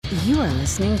You are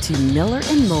listening to Miller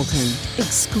and Moulton,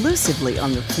 exclusively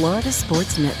on the Florida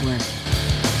Sports Network.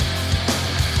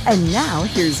 And now,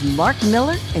 here's Mark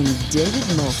Miller and David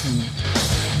Moulton.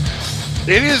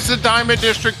 It is the Diamond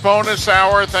District bonus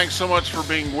hour. Thanks so much for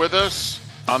being with us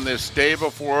on this day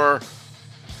before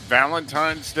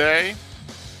Valentine's Day.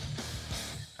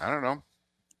 I don't know.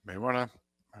 May want to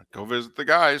go visit the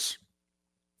guys.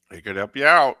 They could help you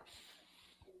out.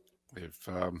 If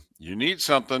you need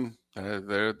something,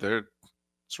 that's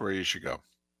where you should go.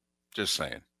 Just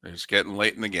saying. It's getting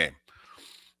late in the game.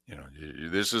 You know,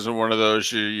 this isn't one of those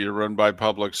you run by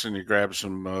Publix and you grab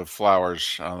some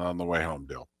flowers on the way home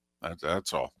deal.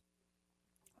 That's all.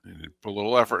 You need to put a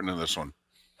little effort into this one.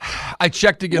 I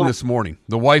checked again this morning.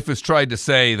 The wife has tried to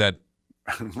say that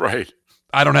right.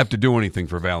 I don't have to do anything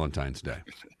for Valentine's Day.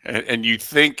 And you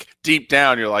think deep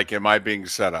down, you're like, am I being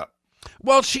set up?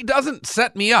 Well, she doesn't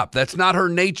set me up. That's not her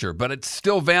nature, but it's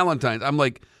still Valentine's. I'm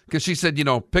like, because she said,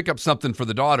 pick up something for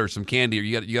the daughter, some candy, or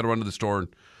you got to run to the store and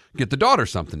get the daughter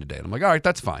something today. And I'm like, all right,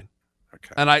 that's fine.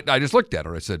 Okay. And I just looked at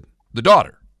her. I said, the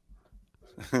daughter.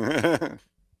 And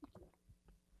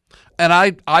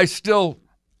I still,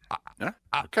 yeah,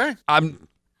 okay. I'm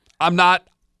not,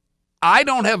 I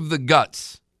don't have the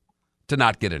guts to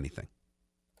not get anything.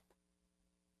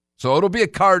 So it'll be a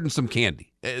card and some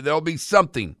candy. There'll be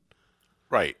something.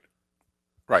 Right.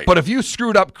 But if you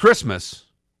screwed up Christmas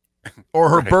or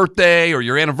her birthday or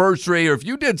your anniversary, or if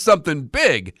you did something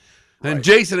big, then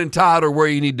Jason and Todd are where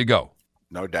you need to go.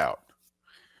 No doubt.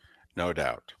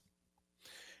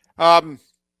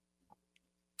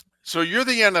 So you're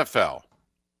the NFL,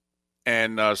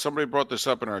 and somebody brought this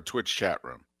up in our Twitch chat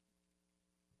room.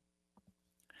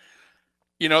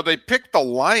 They picked the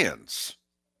Lions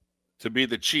to be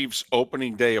the Chiefs'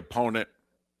 opening day opponent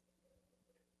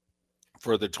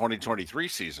for the 2023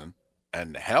 season,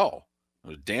 and hell, it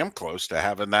was damn close to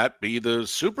having that be the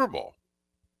Super Bowl.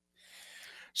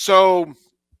 So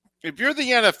if you're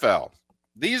the NFL,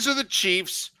 these are the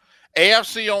Chiefs.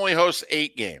 AFC only hosts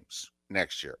 8 games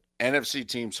next year. NFC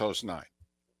teams host 9.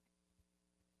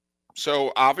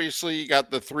 So obviously you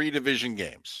got the 3 division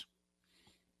games.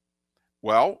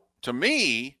 Well, to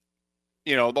me,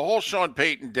 the whole Sean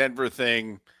Payton Denver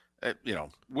thing,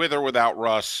 with or without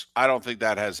Russ, I don't think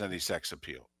that has any sex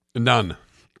appeal. None.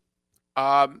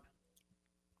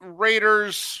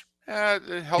 Raiders,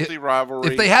 healthy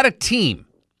rivalry. If they had a team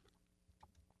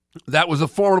that was a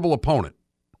formidable opponent,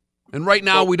 and right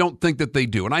now we don't think that they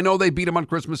do, and I know they beat them on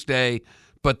Christmas Day,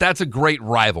 but that's a great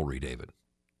rivalry, David.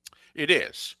 It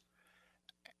is.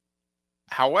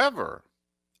 However,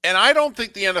 and I don't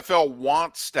think the NFL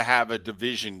wants to have a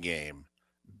division game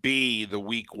be the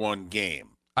week 1 game.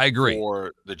 I agree.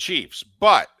 For the Chiefs.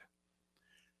 But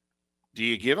do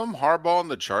you give him Harbaugh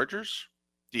and the Chargers?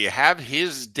 Do you have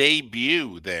his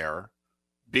debut there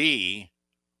be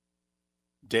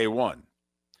day 1?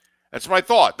 That's my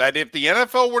thought, that if the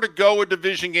NFL were to go a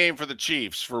division game for the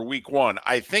Chiefs for week 1,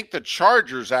 I think the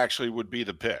Chargers actually would be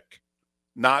the pick,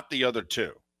 not the other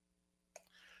 2.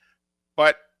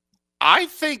 But I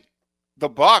think the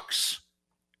Bucs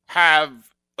have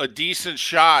a decent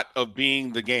shot of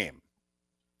being the game.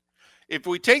 If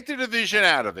we take the division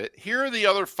out of it, here are the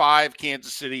other 5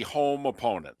 Kansas City home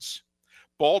opponents.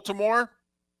 Baltimore,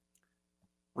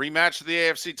 rematch of the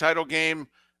AFC title game.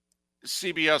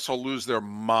 CBS will lose their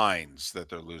minds that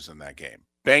they're losing that game.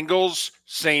 Bengals,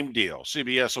 same deal.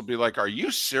 CBS will be like, are you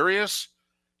serious?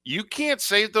 You can't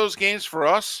save those games for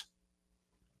us?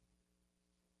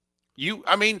 You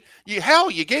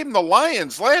gave them the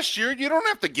Lions last year. You don't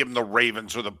have to give them the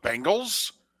Ravens or the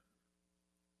Bengals.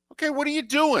 Okay, what are you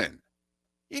doing?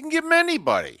 You can give them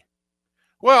anybody.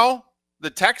 Well, the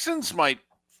Texans might.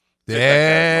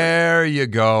 There you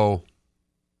go.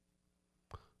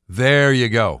 There you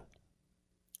go.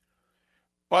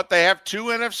 But they have 2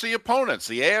 NFC opponents.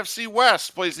 The AFC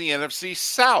West plays the NFC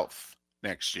South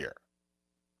next year.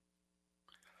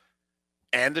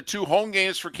 And the 2 home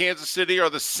games for Kansas City are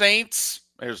the Saints.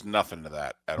 There's nothing to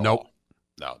that at all.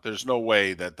 No, there's no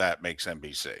way that makes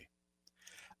NBC.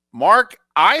 Mark,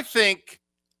 I think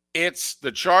it's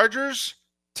the Chargers,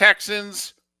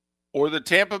 Texans, or the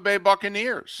Tampa Bay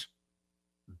Buccaneers.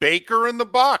 Baker and the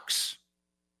Bucs.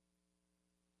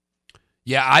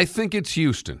 Yeah, I think it's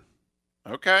Houston.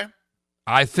 Okay.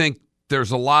 I think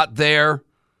there's a lot there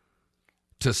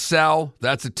to sell.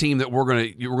 That's a team that we're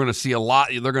gonna see a lot.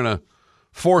 They're gonna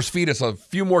force feed us a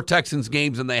few more Texans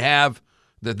games than they have.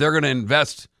 That they're gonna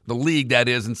invest the league, that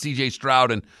is, in C.J.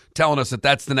 Stroud and telling us that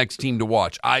that's the next team to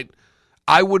watch.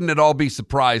 I wouldn't at all be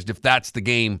surprised if that's the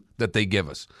game that they give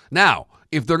us. Now,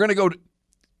 if they're going to go,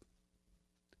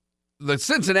 the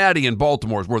Cincinnati and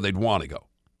Baltimore is where they'd want to go.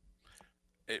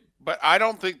 But I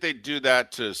don't think they do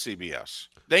that to CBS.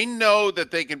 They know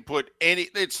that they can put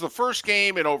it's the first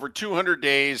game in over 200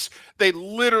 days. They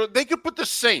could put the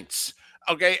Saints,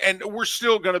 okay, and we're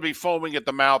still going to be foaming at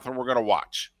the mouth and we're going to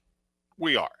watch.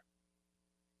 We are.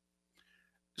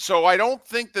 So I don't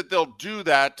think that they'll do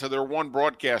that to their one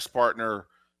broadcast partner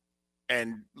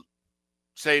and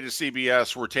say to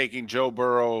CBS, we're taking Joe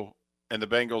Burrow and the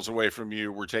Bengals away from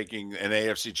you. We're taking an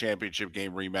AFC Championship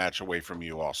game rematch away from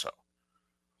you also.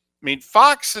 I mean,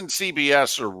 Fox and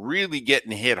CBS are really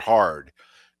getting hit hard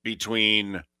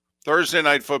between Thursday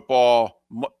Night Football,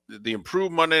 the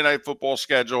improved Monday Night Football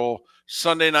schedule,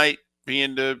 Sunday night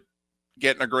being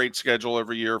getting a great schedule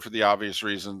every year for the obvious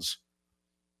reasons.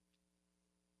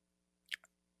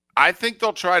 I think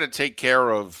they'll try to take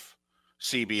care of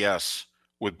CBS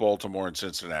with Baltimore and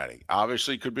Cincinnati.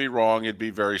 Obviously, could be wrong. It'd be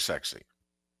very sexy.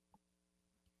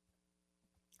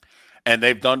 And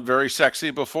they've done very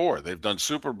sexy before. They've done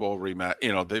Super Bowl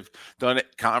rematch. They've done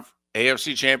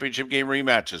AFC Championship game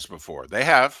rematches before. They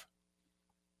have.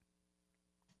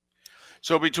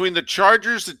 So between the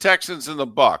Chargers, the Texans, and the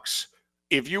Bucks,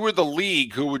 if you were the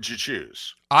league, who would you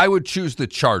choose? I would choose the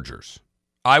Chargers.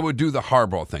 I would do the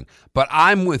Harbaugh thing. But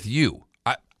I'm with you.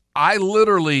 I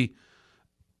literally,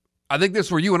 I think this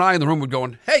is where you and I in the room would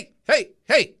go,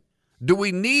 hey, do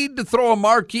we need to throw a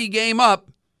marquee game up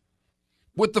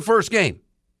with the first game?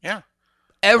 Yeah.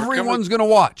 Everyone's going to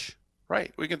watch.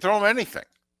 Right. We can throw them anything.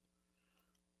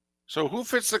 So who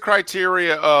fits the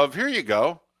criteria of, here you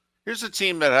go. Here's a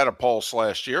team that had a pulse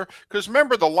last year. Because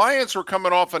remember, the Lions were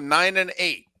coming off a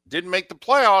 9-8. Didn't make the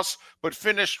playoffs, but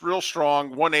finished real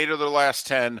strong. Won 8 of their last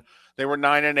 10. They were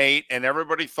 9-8, and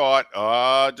everybody thought,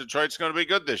 Detroit's going to be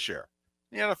good this year.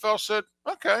 The NFL said,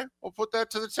 okay, we'll put that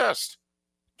to the test.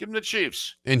 Give them the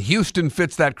Chiefs. And Houston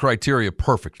fits that criteria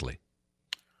perfectly.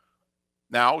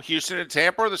 Now, Houston and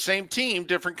Tampa are the same team,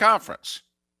 different conference.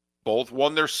 Both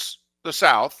won the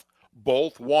South.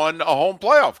 Both won a home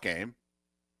playoff game.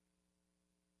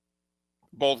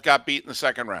 Both got beat in the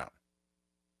second round.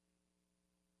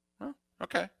 Well,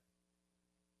 okay.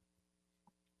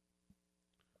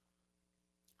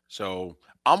 So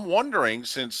I'm wondering,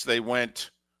 since they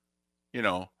went,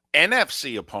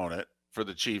 NFC opponent for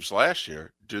the Chiefs last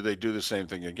year, do they do the same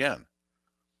thing again?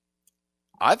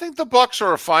 I think the Bucs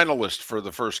are a finalist for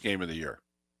the first game of the year.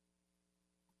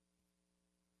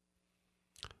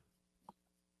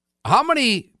 How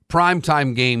many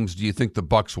primetime games do you think the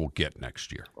Bucs will get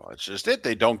next year? Well, that's just it.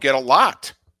 They don't get a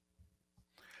lot.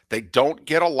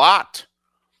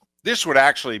 This would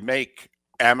actually make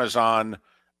Amazon,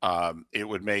 it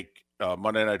would make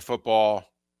Monday Night Football,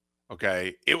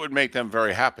 okay, it would make them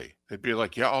very happy. They'd be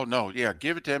like, give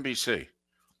it to NBC.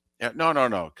 Yeah,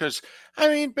 no. Because,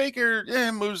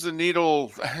 Baker moves the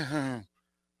needle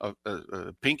a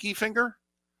pinky finger.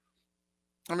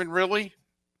 Really?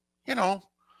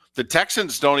 The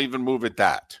Texans don't even move it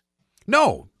that.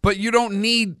 No, but you don't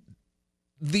need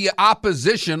the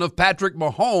opposition of Patrick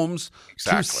Mahomes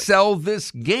to sell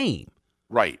this game.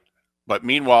 Right. But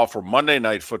meanwhile, for Monday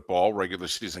Night Football, regular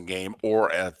season game, or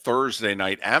a Thursday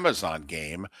night Amazon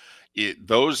game,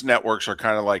 those networks are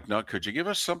kind of like, no, could you give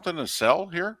us something to sell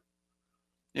here?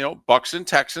 Bucs and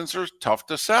Texans are tough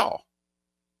to sell.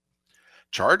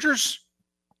 Chargers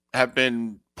have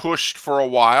been pushed for a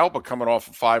while, but coming off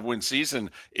a 5-win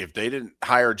season, if they didn't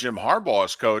hire Jim Harbaugh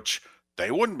as coach, they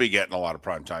wouldn't be getting a lot of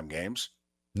primetime games.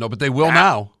 No, but they will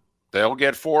now. They'll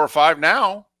get 4 or 5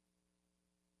 now.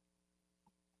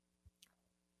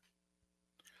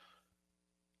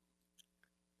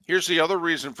 Here's the other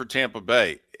reason for Tampa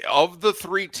Bay. Of the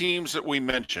 3 teams that we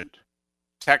mentioned,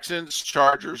 Texans,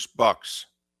 Chargers, Bucs,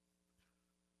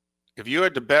 if you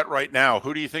had to bet right now,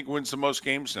 who do you think wins the most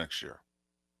games next year?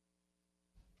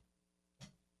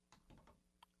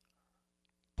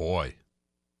 Boy.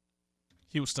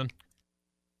 Houston.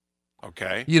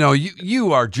 Okay.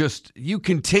 You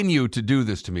continue to do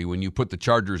this to me when you put the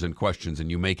Chargers in questions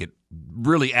and you make it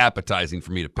really appetizing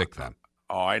for me to pick them.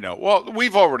 Oh, I know. Well,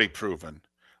 we've already proven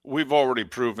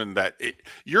that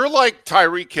you're like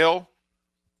Tyreek Hill.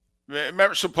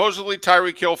 Remember, supposedly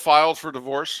Tyreek Hill filed for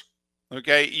divorce.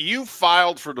 Okay, you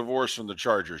filed for divorce from the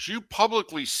Chargers. You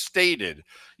publicly stated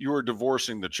you were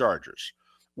divorcing the Chargers.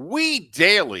 We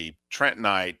daily, Trent and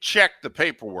I, check the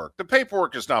paperwork. The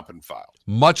paperwork has not been filed.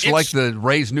 Much like the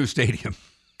Rays' new stadium.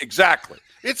 Exactly.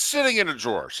 It's sitting in a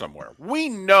drawer somewhere. We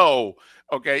know,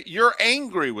 okay, you're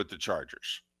angry with the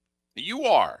Chargers. You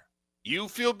are. You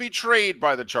feel betrayed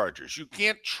by the Chargers. You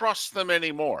can't trust them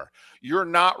anymore. You're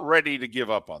not ready to give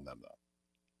up on them, though.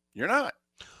 You're not.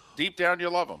 Deep down, you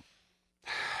love them.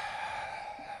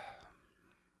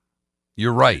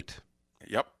 You're right.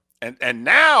 Yep. And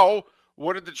now,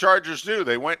 what did the Chargers do?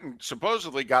 They went and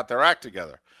supposedly got their act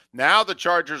together. Now the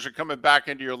Chargers are coming back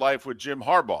into your life with Jim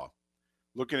Harbaugh,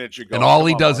 looking at you going, and all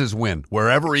he does is win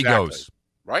wherever he goes.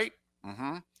 Right?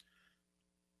 Mm-hmm.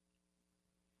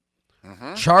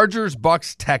 Mm-hmm. Chargers,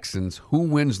 Bucks, Texans. Who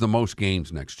wins the most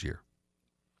games next year?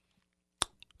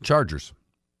 Chargers.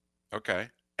 Okay.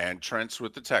 And Trent's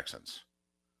with the Texans.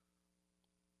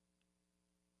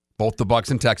 Both the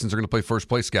Bucks and Texans are going to play first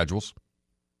place schedules.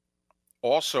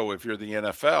 Also, if you're the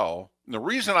NFL, the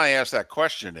reason I ask that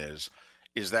question is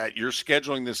that you're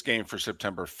scheduling this game for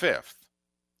September 5th,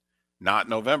 not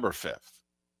November 5th,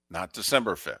 not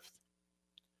December 5th.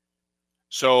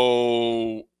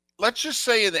 So let's just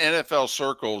say in the NFL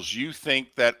circles, you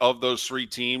think that of those three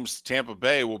teams, Tampa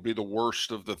Bay will be the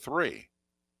worst of the three.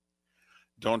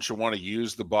 Don't you want to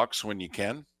use the Bucks when you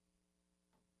can?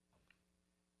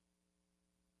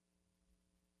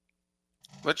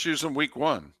 Let's use them week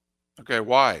 1. Okay,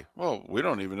 why? Well, we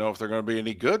don't even know if they're going to be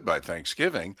any good by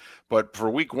Thanksgiving, but for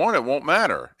week 1, it won't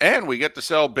matter. And we get to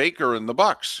sell Baker and the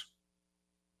Bucks.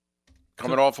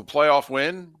 Coming off a playoff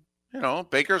win,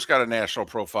 Baker's got a national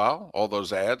profile, all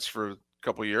those ads for a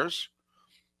couple years.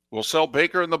 We'll sell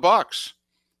Baker and the Bucks.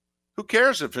 Who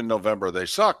cares if in November they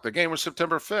suck? The game was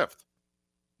September 5th.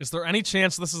 Is there any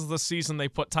chance this is the season they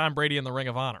put Tom Brady in the Ring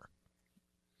of Honor?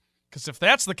 Because if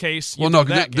that's the case,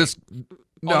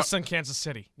 it's in Kansas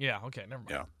City. Yeah, okay, never mind.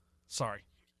 Yeah. Sorry.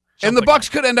 And the Bucks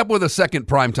could end up with a second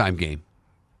primetime game.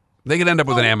 They could end up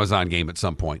with an Amazon game at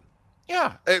some point.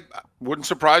 Yeah, it wouldn't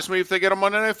surprise me if they get a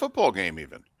Monday Night Football game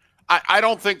even. I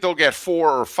don't think they'll get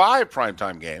 4 or 5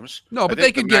 primetime games. No, but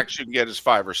they could get... max you can get is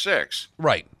 5 or 6.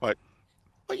 Right. But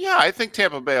yeah, I think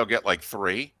Tampa Bay will get like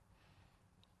 3.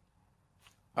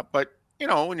 But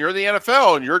when you're the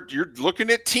NFL and you're looking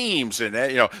at teams and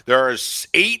there are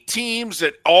 8 teams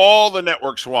that all the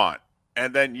networks want,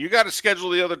 and then you got to schedule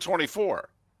the other 24.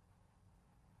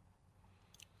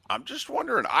 I'm just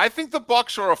wondering. I think the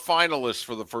Bucks are a finalist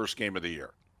for the first game of the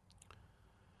year.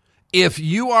 If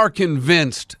you are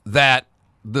convinced that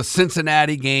the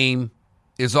Cincinnati game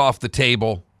is off the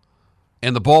table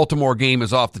and the Baltimore game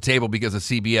is off the table because of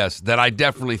CBS, then I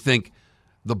definitely think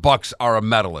the Bucks are a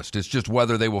medalist. It's just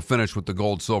whether they will finish with the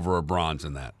gold, silver, or bronze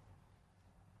in that.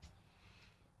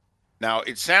 Now,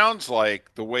 it sounds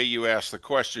like the way you asked the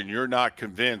question, you're not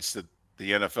convinced that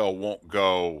the NFL won't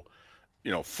go,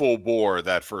 full bore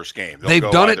that first game. They've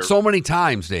done it so many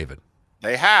times, David.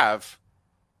 They have,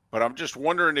 but I'm just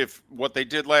wondering if what they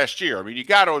did last year. I mean, you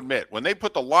got to admit, when they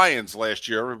put the Lions last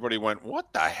year, everybody went,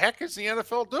 what the heck is the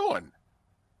NFL doing?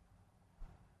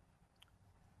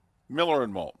 Miller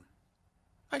and Moulton.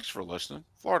 Thanks for listening.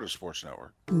 Florida Sports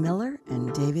Network. Miller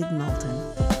and David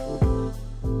Moulton.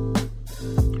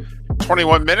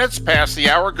 21 minutes past the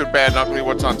hour. Good, bad, and ugly.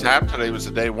 What's on tap? Today was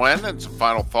the day when, and some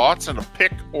final thoughts and a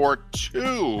pick or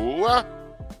two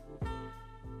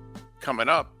coming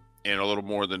up in a little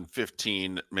more than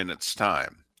 15 minutes'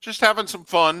 time. Just having some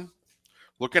fun,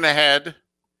 looking ahead,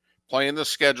 playing the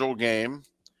schedule game.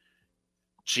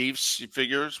 Chiefs, he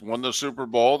figures, won the Super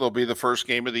Bowl. They'll be the first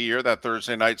game of the year that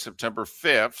Thursday night, September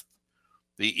 5th.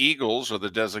 The Eagles are the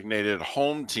designated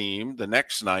home team the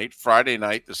next night, Friday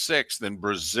night, the 6th, in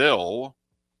Brazil.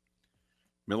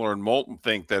 Miller and Moulton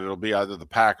think that it'll be either the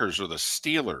Packers or the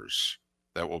Steelers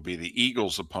that will be the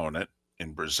Eagles' opponent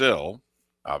in Brazil.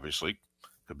 Obviously,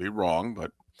 could be wrong,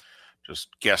 but just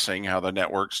guessing how the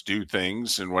networks do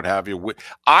things and what have you.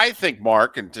 I think,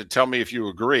 Mark, and to tell me if you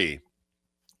agree,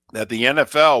 that the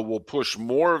NFL will push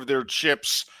more of their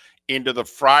chips into the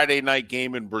Friday night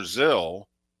game in Brazil,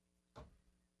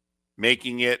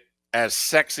 making it as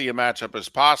sexy a matchup as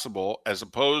possible, as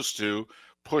opposed to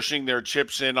pushing their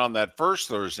chips in on that first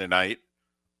Thursday night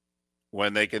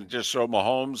when they can just throw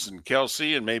Mahomes and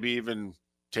Kelsey and maybe even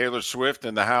Taylor Swift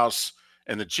in the house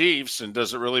and the Chiefs, and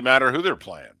does it really matter who they're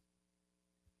playing?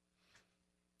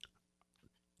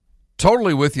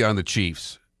 Totally with you on the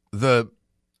Chiefs. The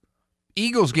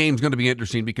Eagles game is going to be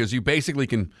interesting because you basically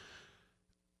can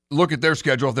look at their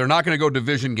schedule. If they're not going to go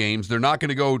division games, they're not going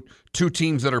to go 2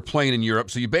 teams that are playing in Europe.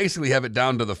 So you basically have it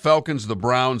down to the Falcons, the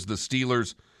Browns, the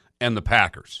Steelers, and the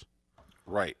Packers.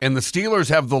 Right. And the Steelers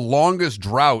have the longest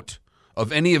drought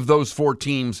of any of those 4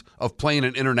 teams of playing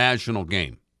an international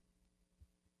game.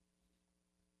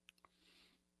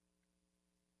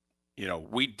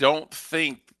 We don't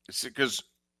think – because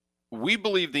 – we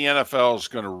believe the NFL is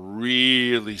going to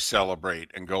really celebrate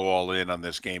and go all in on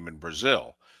this game in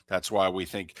Brazil. That's why we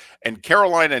think – and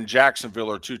Carolina and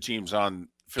Jacksonville are 2 teams on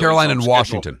 – Carolina and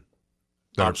Washington.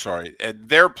 I'm sorry. And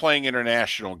they're playing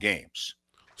international games.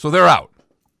 So they're out.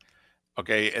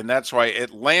 Okay, and that's why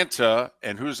Atlanta –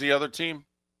 and who's the other team?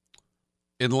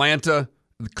 Atlanta,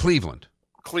 Cleveland.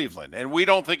 And we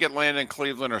don't think Atlanta and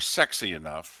Cleveland are sexy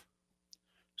enough.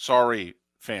 Sorry,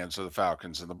 fans of the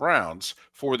Falcons and the Browns,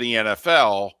 for the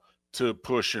NFL to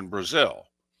push in Brazil.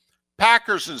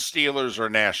 Packers and Steelers are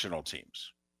national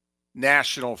teams,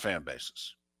 national fan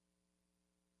bases.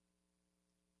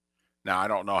 Now, I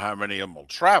don't know how many of them will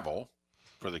travel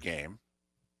for the game.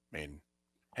 I mean,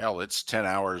 hell, it's 10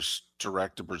 hours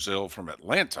direct to Brazil from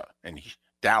Atlanta and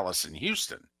Dallas and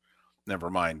Houston. Never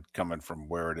mind coming from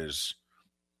where it is,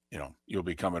 you'll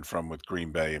be coming from with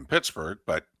Green Bay and Pittsburgh.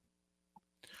 But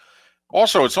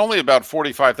also, it's only about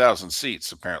 45,000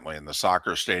 seats, apparently, in the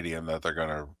soccer stadium that they're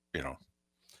going to,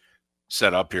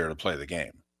 set up here to play the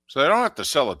game. So they don't have to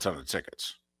sell a ton of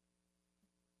tickets.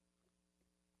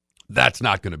 That's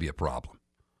not going to be a problem.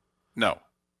 No.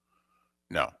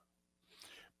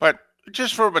 But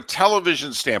just from a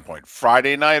television standpoint,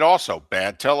 Friday night also,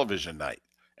 bad television night.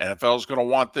 NFL is going to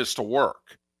want this to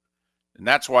work. And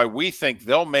that's why we think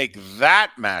they'll make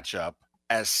that matchup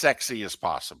as sexy as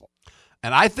possible.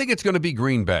 And I think it's going to be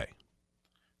Green Bay.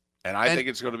 And I think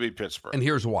it's going to be Pittsburgh. And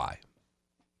here's why.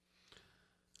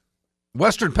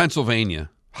 Western Pennsylvania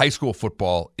high school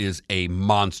football is a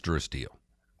monstrous deal.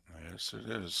 Yes, it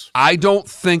is. I don't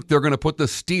think they're going to put the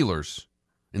Steelers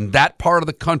in that part of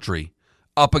the country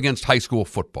up against high school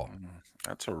football.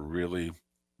 That's a really,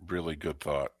 really good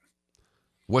thought.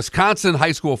 Wisconsin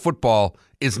high school football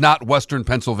is not Western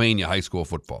Pennsylvania high school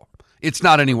football. It's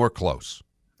not anywhere close.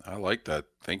 I like that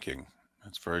thinking.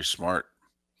 That's very smart.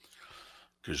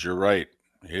 Because you're right.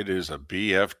 It is a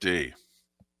BFD.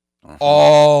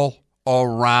 All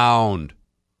around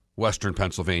Western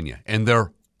Pennsylvania. And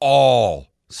they're all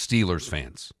Steelers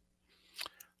fans.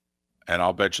 And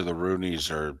I'll bet you the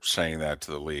Rooneys are saying that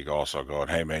to the league also, going,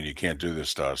 hey, man, you can't do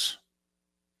this to us.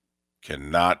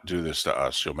 Cannot do this to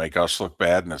us. You'll make us look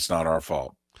bad, and it's not our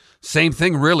fault. Same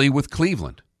thing, really, with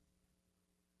Cleveland.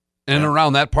 And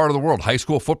around that part of the world, high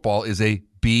school football is a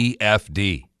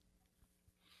BFD.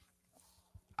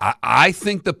 I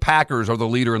think the Packers are the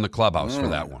leader in the clubhouse for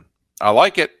that one. I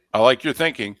like it. I like your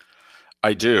thinking.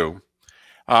 I do.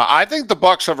 I think the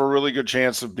Bucs have a really good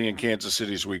chance of being Kansas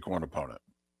City's Week 1 opponent.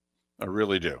 I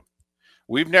really do.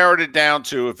 We've narrowed it down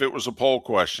to, if it was a poll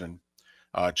question,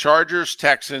 Chargers,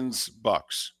 Texans,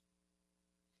 Bucs,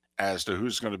 as to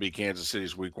who's going to be Kansas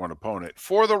City's Week 1 opponent.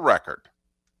 For the record,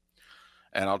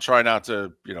 and I'll try not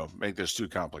to, make this too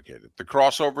complicated. The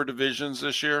crossover divisions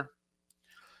this year,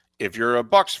 if you're a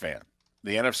Bucs fan,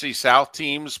 the NFC South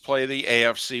teams play the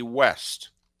AFC West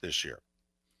this year.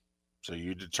 So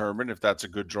you determine if that's a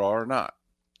good draw or not.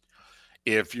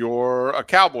 If you're a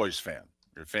Cowboys fan,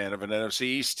 you're a fan of an NFC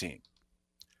East team,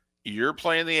 you're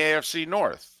playing the AFC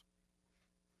North,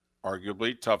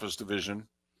 arguably toughest division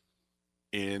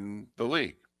in the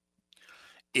league.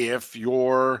 If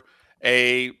you're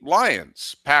a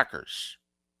Lions, Packers,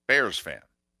 Bears fan,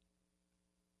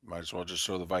 might as well just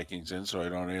throw the Vikings in so I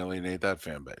don't alienate that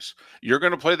fan base. You're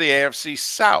going to play the AFC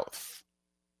South,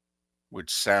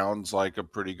 which sounds like a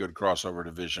pretty good crossover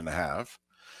division to have.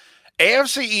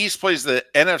 AFC East plays the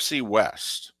NFC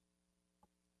West.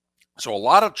 So a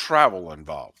lot of travel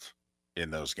involved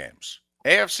in those games.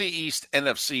 AFC East,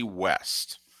 NFC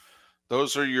West.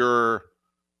 Those are your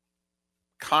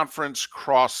conference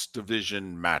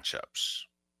cross-division matchups.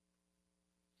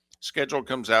 Schedule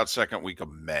comes out second week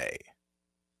of May.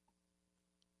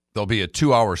 There'll be a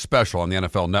 2-hour special on the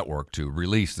NFL Network to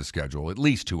release the schedule, at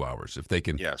least 2 hours. If they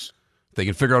can, yes. If they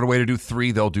can figure out a way to do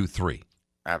 3, they'll do 3.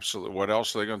 Absolutely. What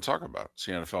else are they going to talk about? It's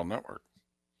the NFL Network.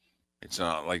 It's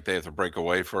not like they have to break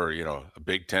away for, a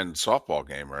Big Ten softball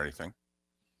game or anything.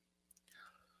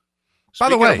 By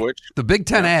the way, the Big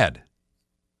Ten ad.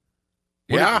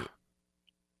 Yeah.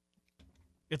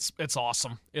 It's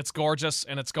awesome. It's gorgeous,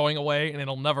 and it's going away, and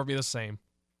it'll never be the same.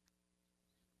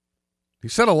 You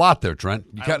said a lot there, Trent.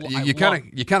 You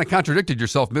kind of contradicted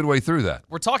yourself midway through that.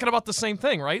 We're talking about the same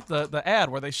thing, right? The ad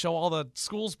where they show all the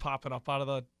schools popping up out of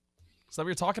the. Is that what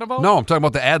you're talking about? No, I'm talking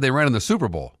about the ad they ran in the Super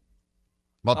Bowl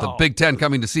about the Big Ten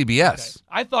coming to CBS. Okay.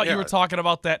 I thought you were talking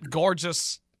about that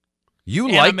gorgeous. You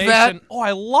animation. Like that? Oh,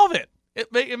 I love it.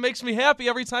 It makes me happy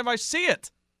every time I see it.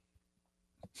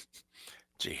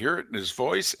 Did you hear it in his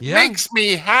voice? Yeah. Makes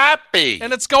me happy.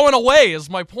 And it's going away is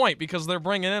my point, because they're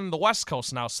bringing in the West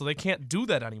Coast now, so they can't do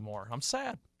that anymore. I'm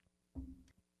sad.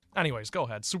 Anyways, go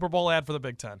ahead. Super Bowl ad for the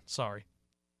Big Ten. Sorry.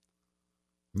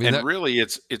 Really,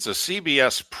 it's a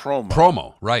CBS promo.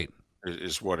 Promo, right.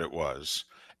 Is what it was.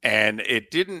 And it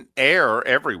didn't air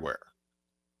everywhere.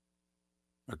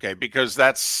 Okay, because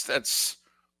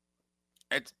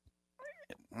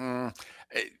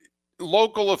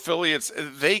local affiliates,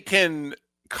 they can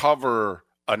cover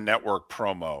a network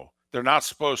promo. They're not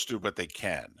supposed to, but they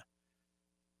can.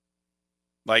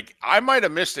 Like, I might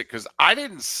have missed it because I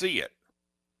didn't see it.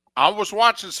 I was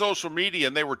watching social media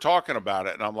and they were talking about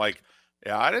it, and I'm like,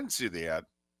 yeah, I didn't see the ad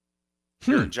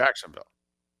here in Jacksonville.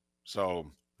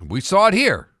 So we saw it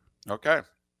here. Okay.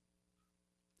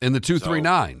 In the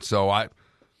 239.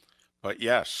 But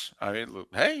yes, I mean, look,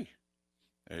 hey,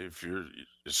 if you're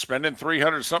spending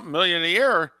 $300-something million a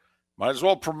year, might as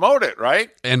well promote it, right?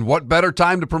 And what better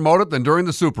time to promote it than during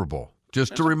the Super Bowl?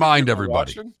 Just to remind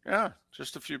everybody. Watching. Yeah,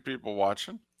 just a few people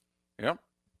watching. Yep.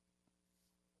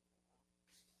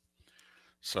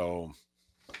 So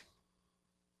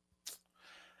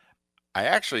I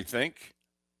actually think,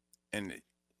 and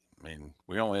I mean,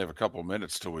 we only have a couple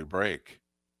minutes till we break.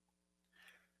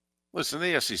 Listen,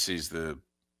 the SEC is the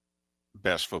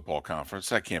best football conference.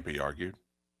 That can't be argued.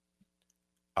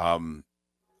 Am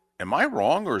I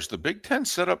wrong, or is the Big Ten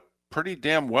set up pretty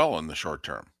damn well in the short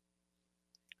term?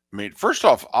 I mean, first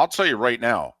off, I'll tell you right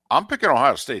now, I'm picking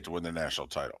Ohio State to win the national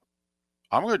title.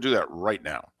 I'm going to do that right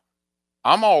now.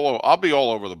 I'll be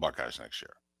all over the Buckeyes next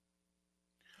year.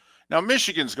 Now,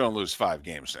 Michigan's going to lose 5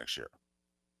 games next year.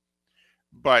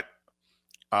 But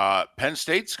Penn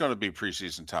State's going to be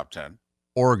preseason top 10.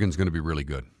 Oregon's going to be really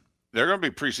good. They're going to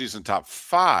be preseason top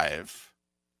 5.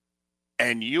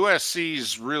 And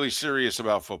USC's really serious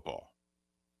about football.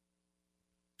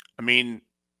 I mean,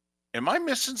 am I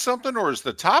missing something? Or is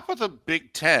the top of the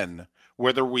Big Ten,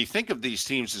 whether we think of these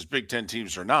teams as Big Ten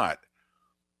teams or not,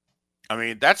 I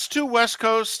mean, that's 2 West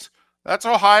Coast. That's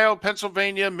Ohio,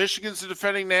 Pennsylvania. Michigan's the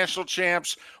defending national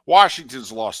champs.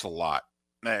 Washington's lost a lot.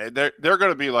 They're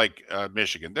going to be like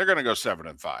Michigan. They're going to go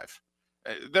 7-5.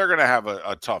 They're going to have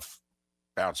a tough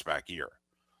bounce back year.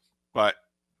 But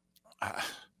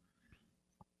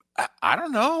I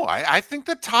don't know. I think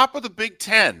the top of the Big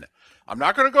Ten, I'm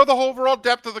not going to go the whole overall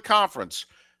depth of the conference,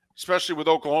 especially with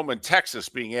Oklahoma and Texas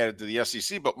being added to the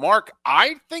SEC. But, Mark,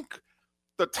 I think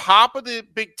the top of the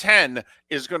Big Ten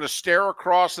is going to stare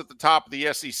across at the top of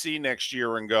the SEC next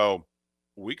year and go,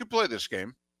 we could play this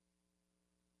game.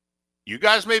 You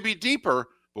guys may be deeper,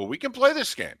 but we can play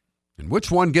this game. And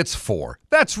which one gets 4?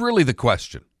 That's really the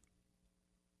question.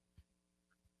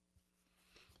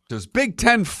 Does Big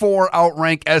Ten 4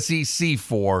 outrank SEC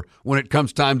 4 when it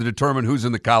comes time to determine who's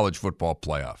in the college football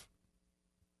playoff?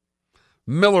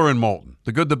 Miller and Moulton,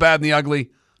 the good, the bad, and the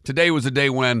ugly. Today was a day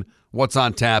when, what's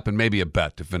on tap, and maybe a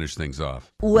bet to finish things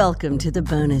off. Welcome to the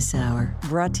Bonus Hour,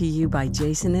 brought to you by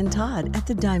Jason and Todd at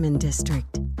the Diamond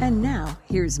District. And now,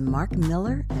 here's Mark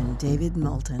Miller and David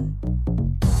Moulton.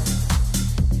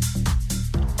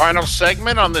 Final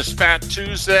segment on this Fat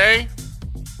Tuesday.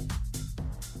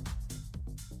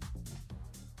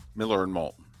 Miller and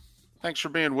Moulton. Thanks for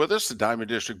being with us. The Diamond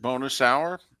District Bonus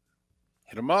Hour.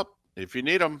 Hit them up if you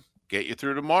need them. Get you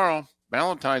through tomorrow,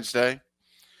 Valentine's Day.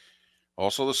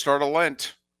 Also the start of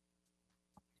Lent.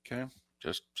 Okay,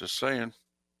 just saying.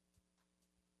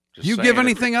 You give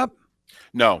anything up?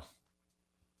 No,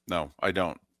 I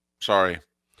don't. Sorry.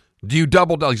 Do you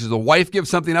double? Does the wife give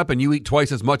something up and you eat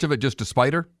twice as much of it just to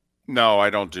spite her? No, I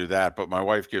don't do that. But my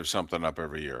wife gives something up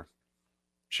every year.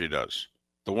 She does.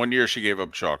 The one year she gave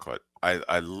up chocolate,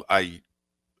 I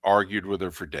argued with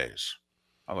her for days.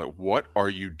 I'm like, what are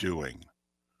you doing?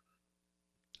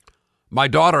 My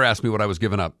daughter asked me what I was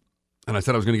giving up, and I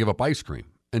said I was going to give up ice cream.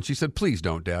 And she said, please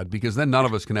don't, Dad, because then none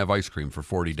of us can have ice cream for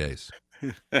 40 days.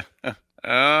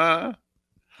 That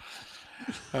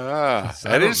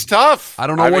is tough. I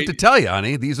don't know what to tell you,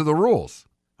 honey. These are the rules.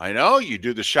 I know. You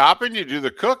do the shopping, you do the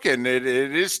cooking. It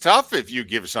is tough if you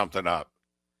give something up.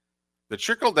 The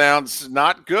trickle down's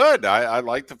not good. I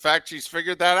like the fact she's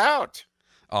figured that out.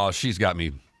 Oh, she's got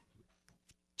me.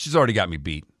 She's already got me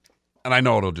beat. And I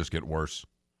know it'll just get worse.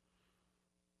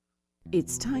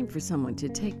 It's time for someone to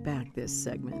take back this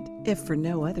segment, if for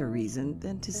no other reason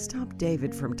than to stop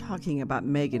David from talking about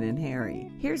Meghan and Harry.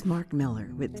 Here's Mark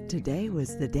Miller with Today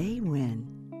Was the Day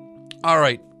When. All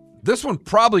right. This one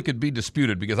probably could be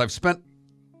disputed because I've spent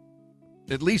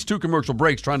at least 2 commercial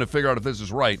breaks trying to figure out if this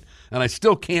is right, and I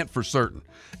still can't for certain.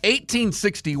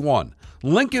 1861,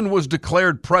 Lincoln was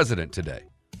declared president today.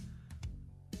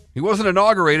 He wasn't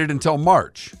inaugurated until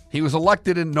March. He was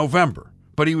elected in November,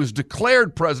 but he was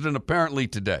declared president apparently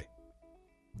today.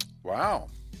 Wow.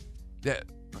 Yeah.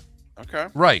 Okay.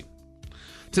 Right.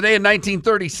 Today in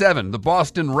 1937, the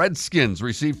Boston Redskins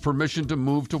received permission to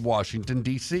move to Washington,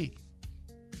 D.C.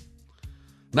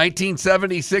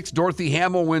 1976, Dorothy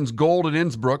Hamill wins gold at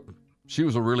Innsbruck. She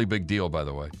was a really big deal, by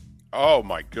the way. Oh,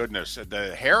 my goodness.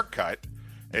 The haircut,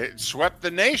 it swept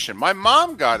the nation. My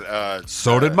mom got...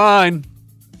 so did mine.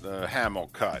 the Hamill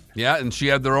cut. Yeah, and she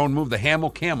had their own move, the Hamill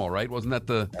Camel, right? Wasn't that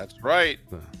the... That's right.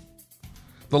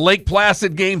 The Lake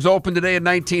Placid games opened today in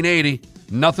 1980.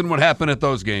 Nothing would happen at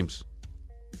those games.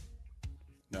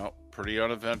 No, pretty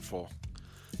uneventful.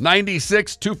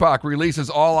 96, Tupac releases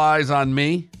All Eyes on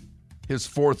Me, his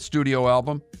 4th studio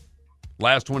album.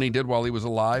 Last one he did while he was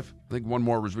alive. I think one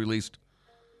more was released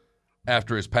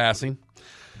after his passing.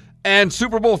 And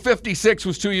Super Bowl 56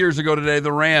 was 2 years ago today.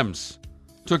 The Rams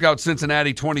took out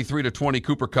Cincinnati 23-20.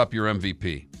 Cooper Kupp, your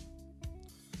MVP.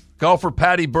 Golfer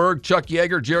Patty Berg, Chuck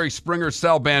Yeager, Jerry Springer,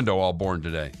 Sal Bando, all born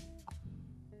today.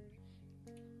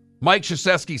 Mike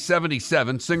Krzyzewski,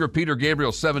 77. Singer Peter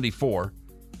Gabriel, 74.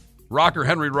 Rocker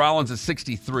Henry Rollins is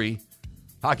 63.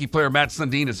 Hockey player Matt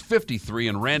Sundin is 53.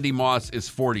 And Randy Moss is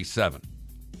 47.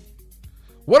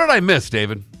 What did I miss,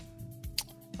 David?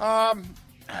 I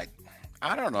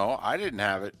don't know. I didn't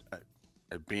have it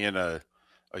being a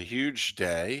huge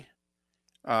day.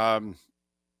 I'm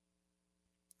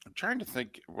trying to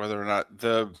think whether or not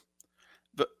the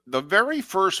very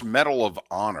first Medal of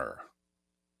Honor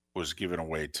was given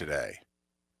away today,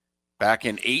 back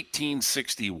in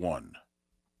 1861.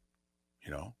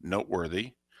 You know,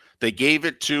 noteworthy. They gave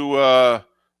it to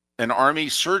an Army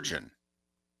surgeon.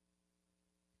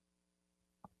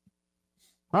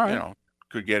 All right. You know,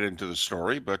 could get into the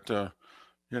story, but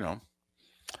you know,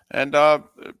 and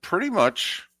pretty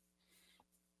much,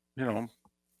 you know,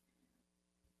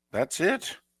 that's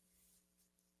it.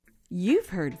 You've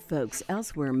heard folks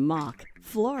elsewhere mock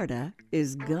Florida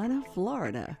is gonna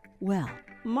Florida. Well,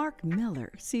 Mark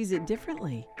Miller sees it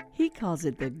differently. He calls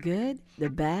it the good, the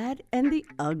bad, and the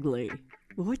ugly.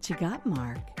 What you got,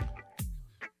 Mark?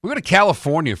 We go to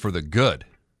California for the good,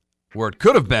 where it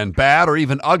could have been bad or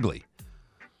even ugly.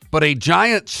 But a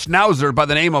giant schnauzer by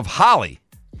the name of Holly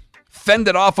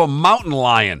fended off a mountain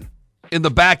lion in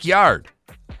the backyard.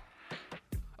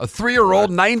 A 3-year-old,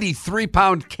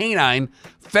 93-pound canine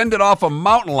fended off a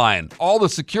mountain lion. All the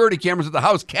security cameras at the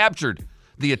house captured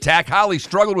the attack. Holly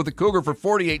struggled with the cougar for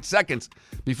 48 seconds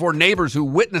before neighbors who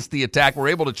witnessed the attack were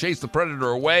able to chase the predator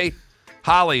away.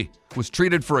 Holly was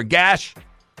treated for a gash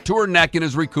to her neck and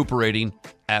is recuperating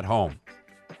at home.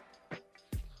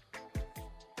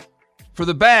 For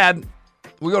the bad,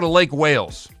 we go to Lake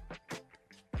Wales,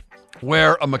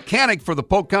 where a mechanic for the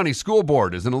Polk County School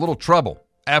Board is in a little trouble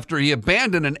after he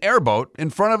abandoned an airboat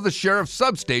in front of the sheriff's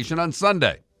substation on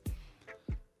Sunday.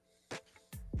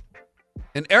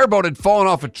 An airboat had fallen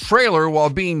off a trailer while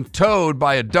being towed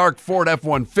by a dark Ford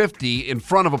F-150 in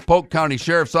front of a Polk County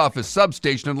Sheriff's Office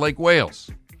substation in Lake Wales.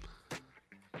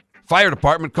 Fire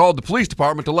department called the police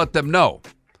department to let them know.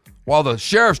 While the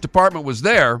sheriff's department was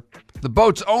there, the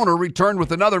boat's owner returned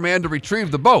with another man to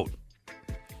retrieve the boat.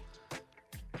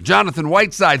 Jonathan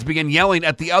Whitesides began yelling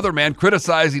at the other man,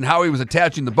 criticizing how he was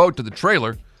attaching the boat to the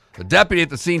trailer. The deputy at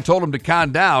the scene told him to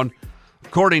calm down.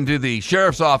 According to the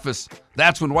sheriff's office,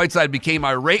 that's when Whiteside became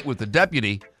irate with the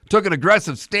deputy, took an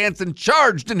aggressive stance, and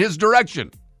charged in his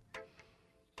direction.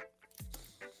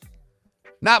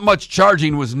 Not much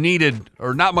charging was needed,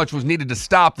 or not much was needed to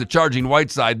stop the charging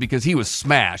Whiteside because he was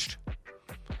smashed.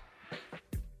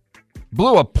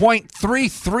 Blew a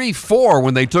 .334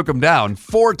 when they took him down,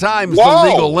 4 times the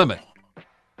legal limit.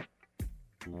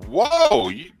 Whoa,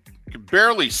 you can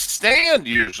barely stand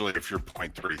usually if you're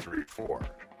 .334.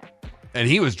 And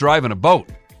he was driving a boat.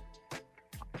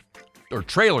 Or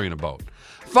trailering a boat.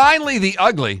 Finally, the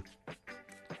ugly.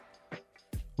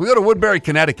 We go to Woodbury,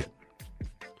 Connecticut,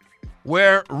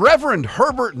 where Reverend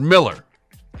Herbert Miller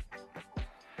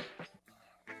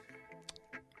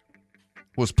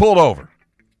was pulled over.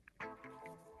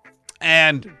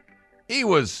 And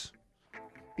he's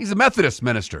a Methodist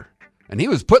minister. And he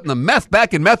was putting the meth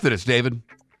back in Methodist, David.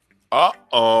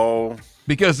 Uh-oh.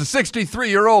 Because the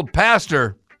 63-year-old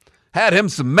pastor had him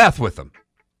some meth with him.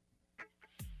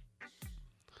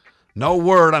 No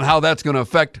word on how that's going to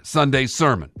affect Sunday's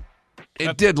sermon.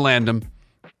 It did land him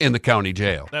in the county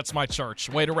jail. That's my church.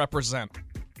 Way to represent.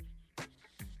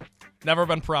 Never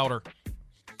been prouder.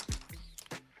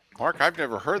 Mark, I've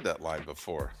never heard that line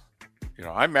before. You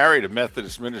know, I married a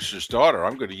Methodist minister's daughter.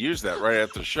 I'm going to use that right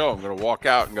after the show. I'm going to walk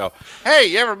out and go, hey,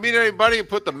 you ever meet anybody who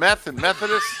put the meth in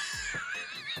Methodist?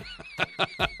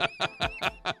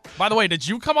 By the way, did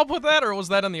you come up with that, or was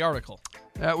that in the article?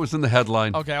 That was in the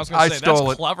headline. Okay, I was going to say,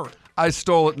 that's clever. I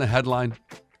stole it in the headline.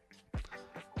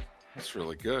 That's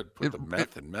really good. Put the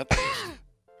meth in Methodist.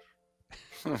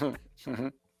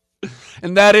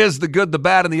 And that is the good, the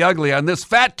bad, and the ugly on this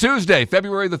Fat Tuesday,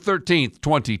 February the 13th,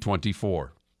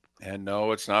 2024. And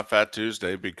no, it's not Fat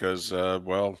Tuesday because,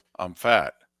 well, I'm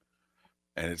fat.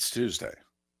 And it's Tuesday.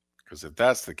 Because if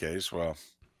that's the case, well,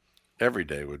 Every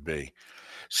day would be.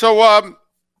 So,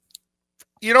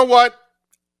 you know what?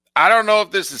 I don't know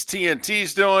if this is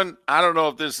TNT's doing. I don't know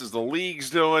if this is the league's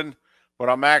doing, but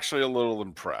I'm actually a little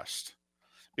impressed.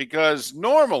 Because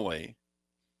normally,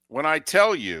 when I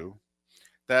tell you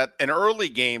that an early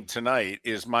game tonight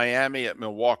is Miami at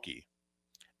Milwaukee,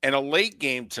 and a late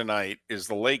game tonight is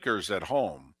the Lakers at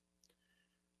home,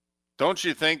 don't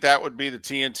you think that would be the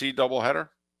TNT doubleheader?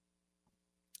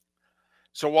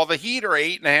 So while the Heat are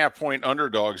 8.5-point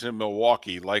underdogs in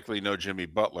Milwaukee, likely no Jimmy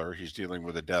Butler, he's dealing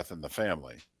with a death in the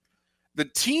family. The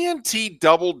TNT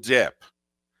double dip,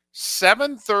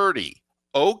 7:30,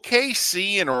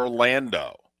 OKC and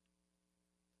Orlando.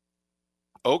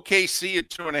 OKC a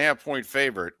 2.5-point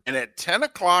favorite. And at 10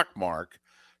 o'clock mark,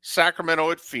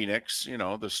 Sacramento at Phoenix,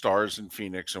 the Stars in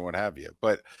Phoenix and what have you.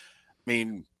 But,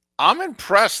 I'm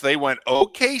impressed they went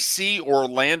OKC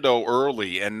Orlando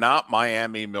early and not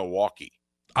Miami Milwaukee.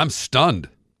 I'm stunned.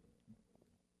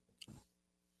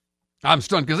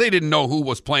 Because they didn't know who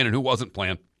was playing and who wasn't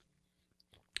playing.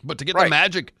 But to get the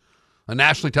Magic, a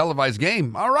nationally televised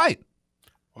game, all right.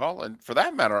 Well, and for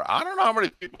that matter, I don't know how many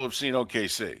people have seen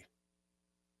OKC.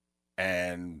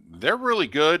 And they're really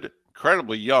good,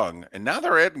 incredibly young. And now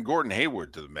they're adding Gordon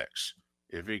Hayward to the mix,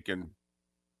 if he can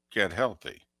get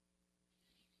healthy,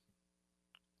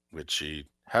 which he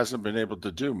hasn't been able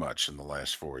to do much in the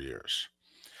last 4 years.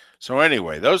 So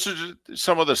anyway, those are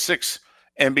some of the 6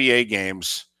 NBA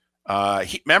games.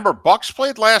 Remember, Bucks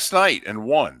played last night and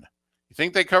won. You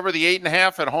think they cover the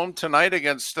 8.5 at home tonight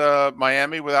against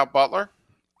Miami without Butler?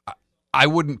 I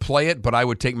wouldn't play it, but I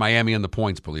would take Miami in the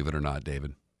points, believe it or not,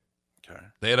 David. Okay.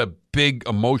 They had a big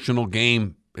emotional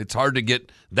game. It's hard to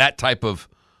get that type of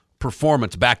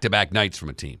performance back-to-back nights from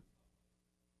a team.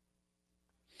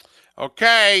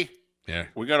 Okay. Yeah.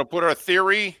 We're going to put our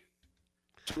theory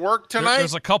to work tonight.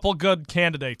 There's a couple good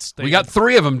candidates, David. We got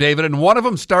 3 of them, David, and one of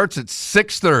them starts at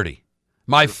 6:30.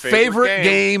 My favorite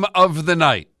game of the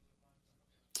night.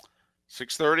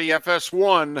 6:30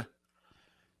 FS1.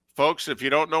 Folks, if you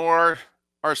don't know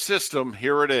our system,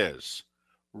 here it is.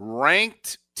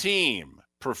 Ranked team,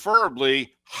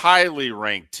 preferably highly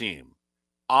ranked team,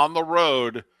 on the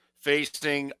road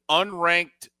facing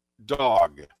unranked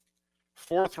dog.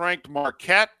 4th-ranked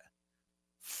Marquette,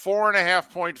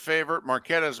 4.5-point favorite.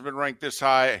 Marquette hasn't been ranked this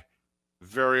high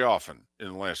very often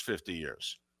in the last 50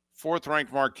 years.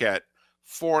 4th-ranked Marquette,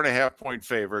 4.5-point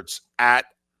favorites at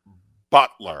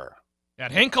Butler.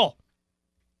 At Hinkle.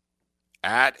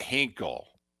 At Hinkle.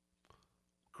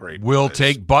 Great. We'll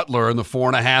take Butler in the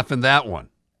 4.5 in that one.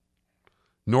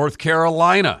 North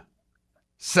Carolina,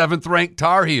 7th-ranked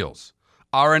Tar Heels,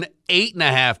 are an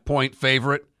 8.5-point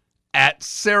favorite at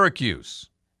Syracuse.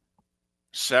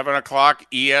 7 o'clock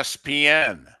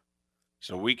ESPN.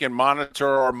 So we can monitor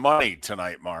our money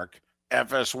tonight, Mark.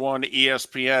 FS1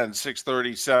 ESPN,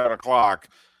 6:30, 7 o'clock.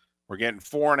 We're getting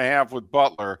 4.5 with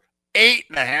Butler,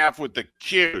 8.5 with the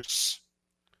Cuse.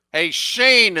 Hey,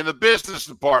 Shane in the business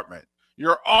department,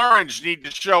 your Orange need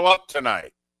to show up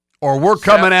tonight. Or we're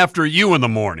coming after you in the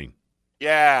morning.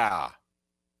 Yeah.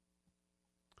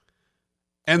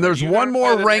 And there's one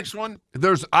more ranked one.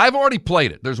 I've already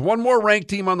played it. There's one more ranked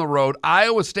team on the road.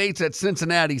 Iowa State's at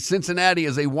Cincinnati. Cincinnati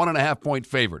is a 1.5-point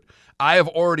favorite. I have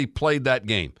already played that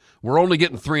game. We're only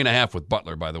getting 3.5 with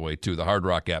Butler, by the way, too. The Hard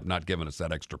Rock app not giving us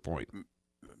that extra point.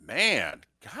 Man,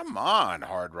 come on,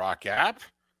 Hard Rock app.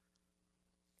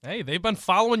 Hey, they've been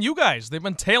following you guys. They've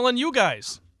been tailing you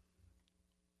guys.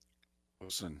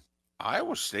 Listen,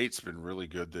 Iowa State's been really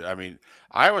good.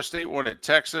 Iowa State won at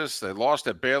Texas. They lost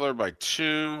at Baylor by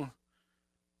 2.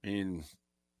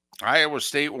 Iowa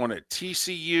State won at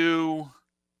TCU.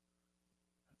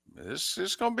 This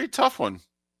is going to be a tough one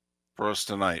for us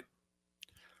tonight.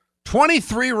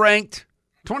 23rd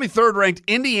ranked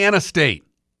Indiana State.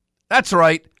 That's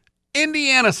right.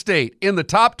 Indiana State in the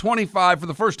top 25 for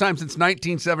the first time since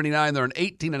 1979. They're an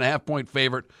 18.5-point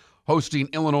favorite hosting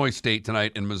Illinois State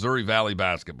tonight in Missouri Valley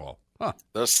basketball. Huh.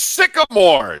 The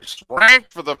Sycamores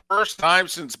ranked for the first time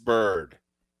since Bird.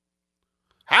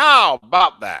 How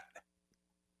about that?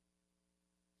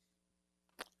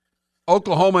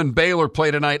 Oklahoma and Baylor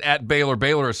play tonight at Baylor.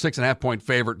 Baylor a 6.5-point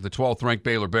favorite. The 12th-ranked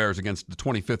Baylor Bears against the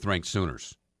 25th-ranked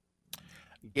Sooners.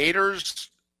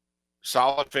 Gators,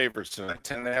 solid favorites tonight.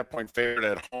 10.5-point favorite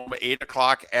at home. 8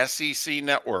 o'clock SEC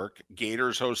Network.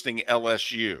 Gators hosting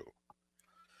LSU.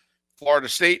 Florida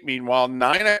State, meanwhile,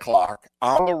 9 o'clock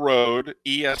on the road.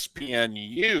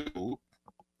 ESPNU.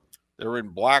 They're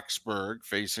in Blacksburg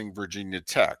facing Virginia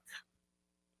Tech.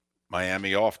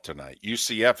 Miami off tonight.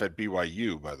 UCF at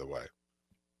BYU, by the way.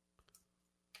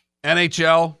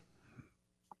 NHL,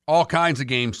 all kinds of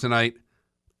games tonight.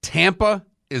 Tampa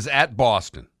is at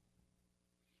Boston.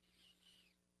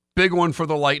 Big one for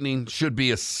the Lightning. Should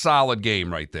be a solid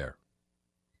game right there.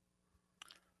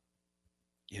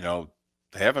 You know,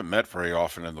 they haven't met very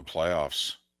often in the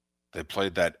playoffs. They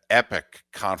played that epic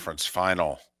conference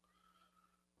final.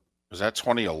 Was that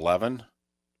 2011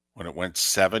 when it went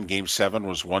 7? Game 7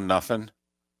 was 1-0.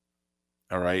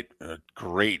 All right. A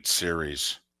great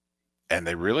series. And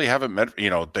they really haven't met, you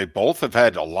know, they both have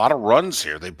had a lot of runs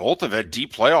here. They both have had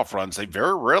deep playoff runs. They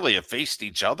very rarely have faced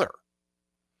each other.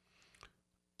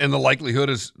 And the likelihood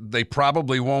is they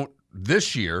probably won't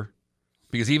this year,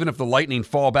 because even if the Lightning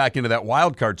fall back into that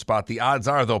wild card spot, the odds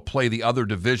are they'll play the other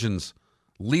division's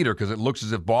leader because it looks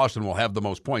as if Boston will have the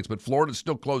most points. But Florida's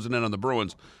still closing in on the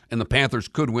Bruins, and the Panthers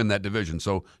could win that division.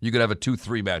 So you could have a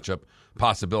 2-3 matchup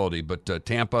possibility. But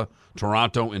Tampa,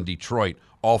 Toronto, and Detroit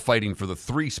all fighting for the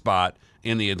 3 spot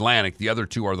in the Atlantic. The other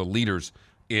 2 are the leaders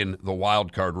in the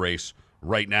wild card race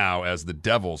right now, as the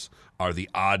Devils are the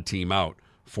odd team out,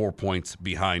 4 points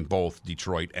behind both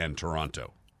Detroit and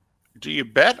Toronto. Do you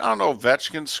bet on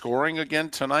Ovechkin scoring again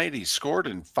tonight? He scored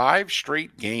in 5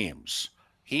 straight games.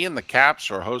 He and the Caps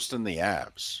are hosting the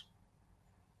Avs.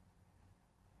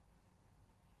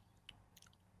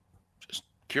 Just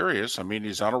curious. I mean,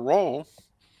 he's on a roll.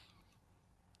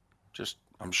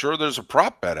 I'm sure there's a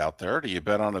prop bet out there. Do you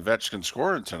bet on Ovechkin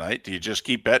scoring tonight? Do you just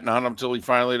keep betting on him until he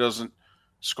finally doesn't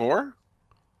score?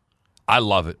 I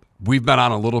love it. We've been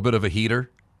on a little bit of a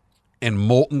heater, and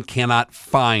Moulton cannot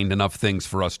find enough things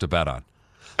for us to bet on.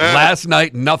 Last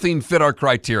night, nothing fit our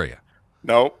criteria.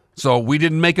 Nope. So we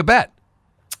didn't make a bet.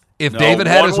 If David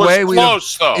had his way, we'd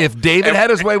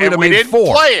have made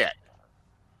 4. Play it.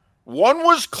 One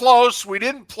was close. We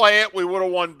didn't play it. We would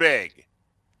have won big.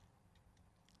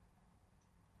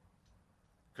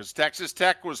 Because Texas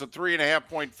Tech was a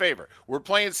 3.5-point favorite. We're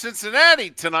playing Cincinnati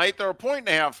tonight. They're a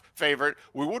 1.5 favorite.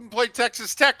 We wouldn't play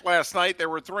Texas Tech last night. They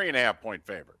were 3.5-point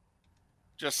favorite.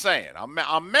 Just saying.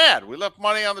 I'm mad. We left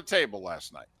money on the table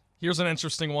last night. Here's an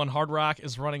interesting one. Hard Rock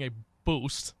is running a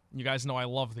boost. You guys know I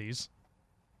love these.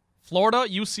 Florida,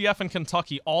 UCF, and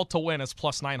Kentucky all to win is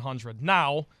plus 900.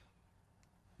 Now,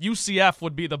 UCF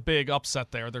would be the big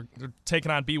upset there. They're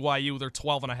taking on BYU. They're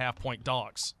 12.5-point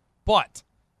dogs. But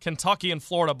Kentucky and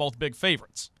Florida both big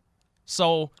favorites.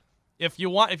 So if you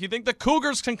think the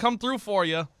Cougars can come through for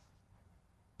you,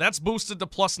 that's boosted to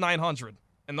plus 900.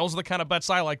 And those are the kind of bets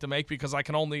I like to make because I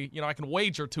can only, I can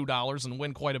wager $2 and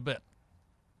win quite a bit.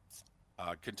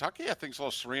 Kentucky, I think,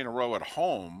 lost 3 in a row at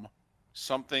home,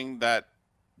 something that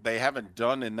they haven't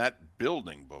done in that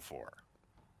building before.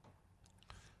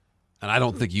 And I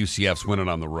don't think UCF's winning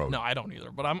on the road. No, I don't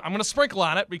either. But I'm going to sprinkle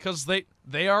on it because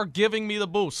they are giving me the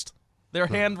boost. They're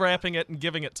hand-wrapping it and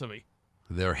giving it to me.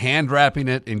 They're hand-wrapping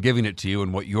it and giving it to you,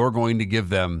 and what you're going to give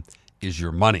them is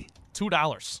your money.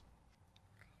 $2.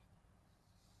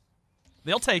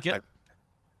 They'll take it.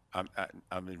 I'm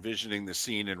envisioning the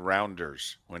scene in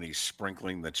Rounders when he's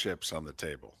sprinkling the chips on the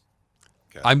table.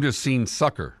 Okay. I'm just seeing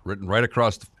sucker written right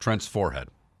across Trent's forehead.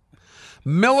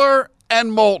 Miller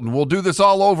and Moulton. We'll do this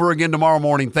all over again tomorrow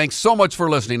morning. Thanks so much for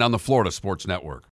listening on the Florida Sports Network.